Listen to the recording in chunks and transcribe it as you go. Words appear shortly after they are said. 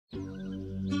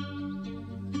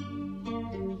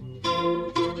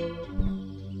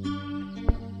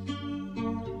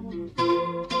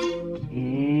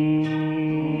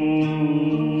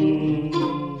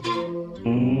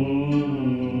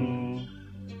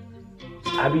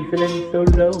I be feeling so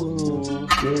low,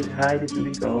 get high to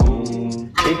be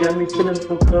gone. They got me feeling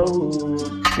so cold,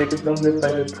 niggas don't live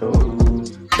by the code.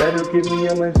 That'll get me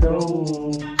on my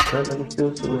zone, cause I'm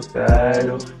still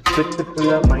suicidal. Switch to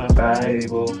pull out my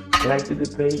Bible, like to the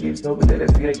pages, hoping that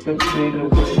it's like complete and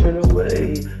pushing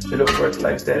away. It don't work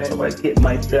like that, so I get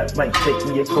my strap, might take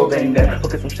me a Cobain that.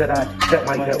 Okay, some shit that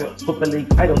might help. Hopefully,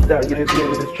 I don't die, get at the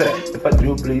end of this track. If I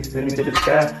do, please send me to the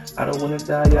sky. I don't wanna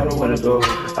die, I don't wanna go.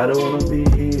 I don't wanna be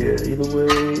here, either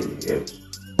way.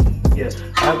 Yeah,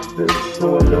 I feel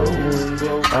so alone.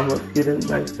 I'm a kid in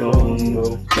my zone,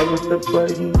 no. Never stop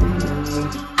fighting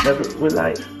demons. Never will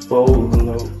I fold,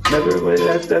 no. Never will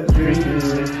I stop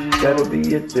dreaming. That'll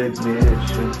be a dead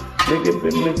mission. Nigga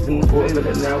been missing for a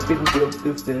minute now, getting real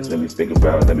distant. Let me figure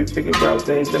out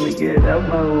things. Let me get out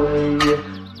my way.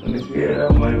 Let me get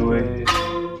out my way.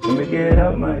 Let me get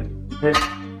out my head.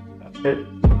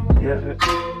 Yeah.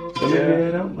 Let me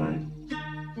get out my.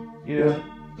 Yeah.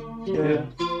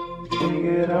 Let me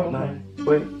get out my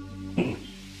way.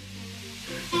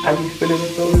 I be feeling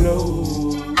so low,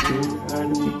 too hard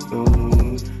to be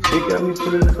gone. They got me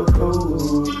feeling so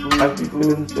cold. I be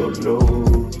feeling so low,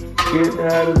 get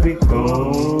hard to be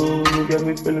gone. They got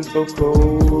me feeling so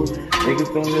cold.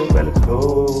 Niggas don't live by the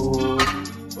code.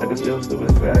 I can feel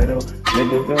suicidal.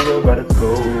 Niggas don't live by the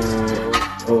code.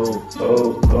 Oh.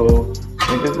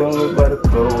 Niggas don't live by the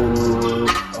code.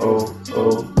 Oh.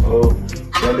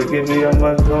 Gotta get me on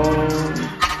my zone.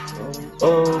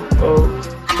 Oh.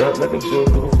 Stop like I'm still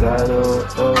suicidal.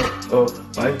 Oh.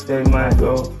 Might stay, might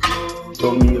go.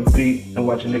 Throw me a beat and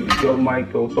watch a nigga go,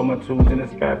 might go. Throw my tools in the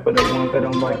sky for the ones that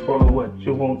don't like. For what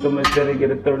you want, the machete, get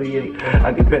a 38.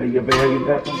 I get petty if I hear you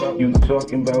talking about you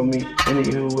talking about me.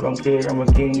 Anywho, don't care, I'm a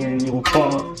king and you a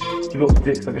pawn. You go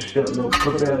dicks like a shit, little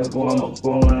pussy. I'm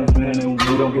going, man, and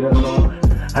we don't get along.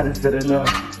 I done said enough.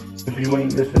 If you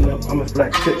ain't listen up, I'm a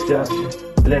black tip job.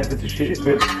 Laugh at the shit,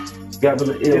 rip. Gobble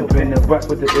the ill, pen that rock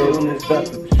with the illness, stop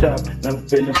at the shop, and I'm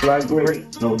finna fly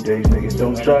great. No days, niggas,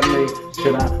 don't try me.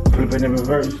 Should I flip it in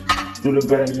reverse? Do the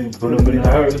bag and put them in the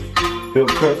hearse. Feel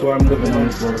cursed while I'm living on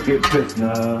this world. Get pissed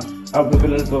now. I've been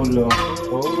feeling so low.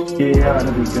 Yeah, how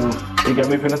to be gone. They got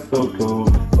me feeling so cold.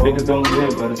 Niggas don't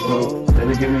live by the code.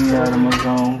 They get me out of my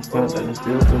zone. Cause I'm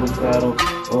still suicidal.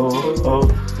 Oh.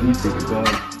 Let me think about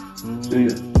it.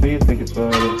 Do you think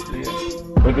about it?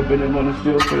 Wake up in the morning,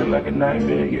 still feeling like a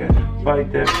nightmare, yeah.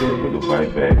 Fight that shit, we go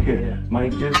right back here.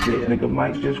 Might just dip, nigga,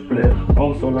 might just flip.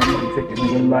 On soul, I'm gonna take a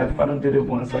nigga life. I done did it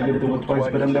once, I gotta do it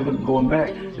twice, but I'm never going back.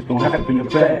 It's gonna happen in your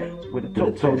back with a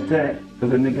toe tag,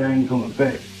 cause a nigga ain't coming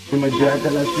back. From my job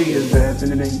till I see his ass,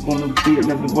 and it ain't gonna be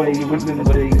another way. Within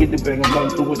the day, get the bag, I'm going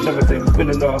through it, never say I'm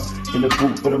spinning off in the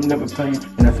booth, but I'm never playing.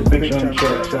 And that's a big Sean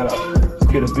track, shout out.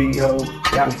 Get a B-ho,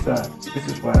 outside. This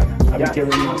is why I be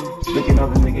carrying on, looking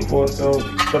out the nigga for so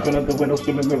jumping out the window,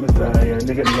 screaming Riverside, yeah,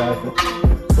 nigga laughing.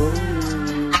 Oh,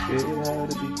 get how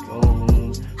to be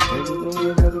gone. Niggas don't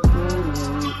live out the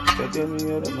code. That get me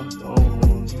out of my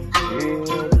zone. Get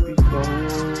how to be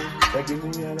gone. That get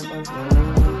me out of my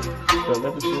zone. So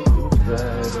let the shit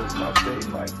suicide. My day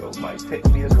might go, might take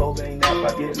me a Cobain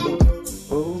nap, I get loose.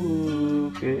 Oh,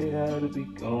 get how to be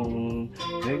gone.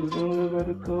 Niggas don't live by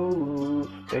the code.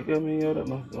 That got me out of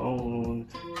my zone.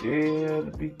 Get how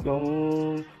to be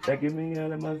gone. That get me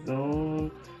out of my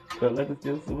zone. Felt like it's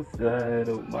still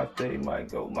suicidal. My day might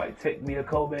go, might take me a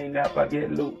Cobain nap, I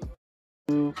get loose.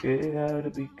 Get how to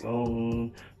be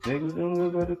gone. Niggas don't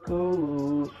live by the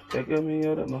code. That got me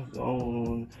out of my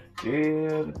zone.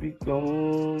 Get how to be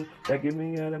gone. That get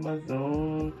me out of my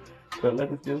zone. Felt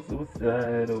like it's still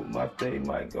suicidal. My day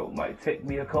might go, might take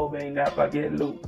me a Cobain nap, I get loose.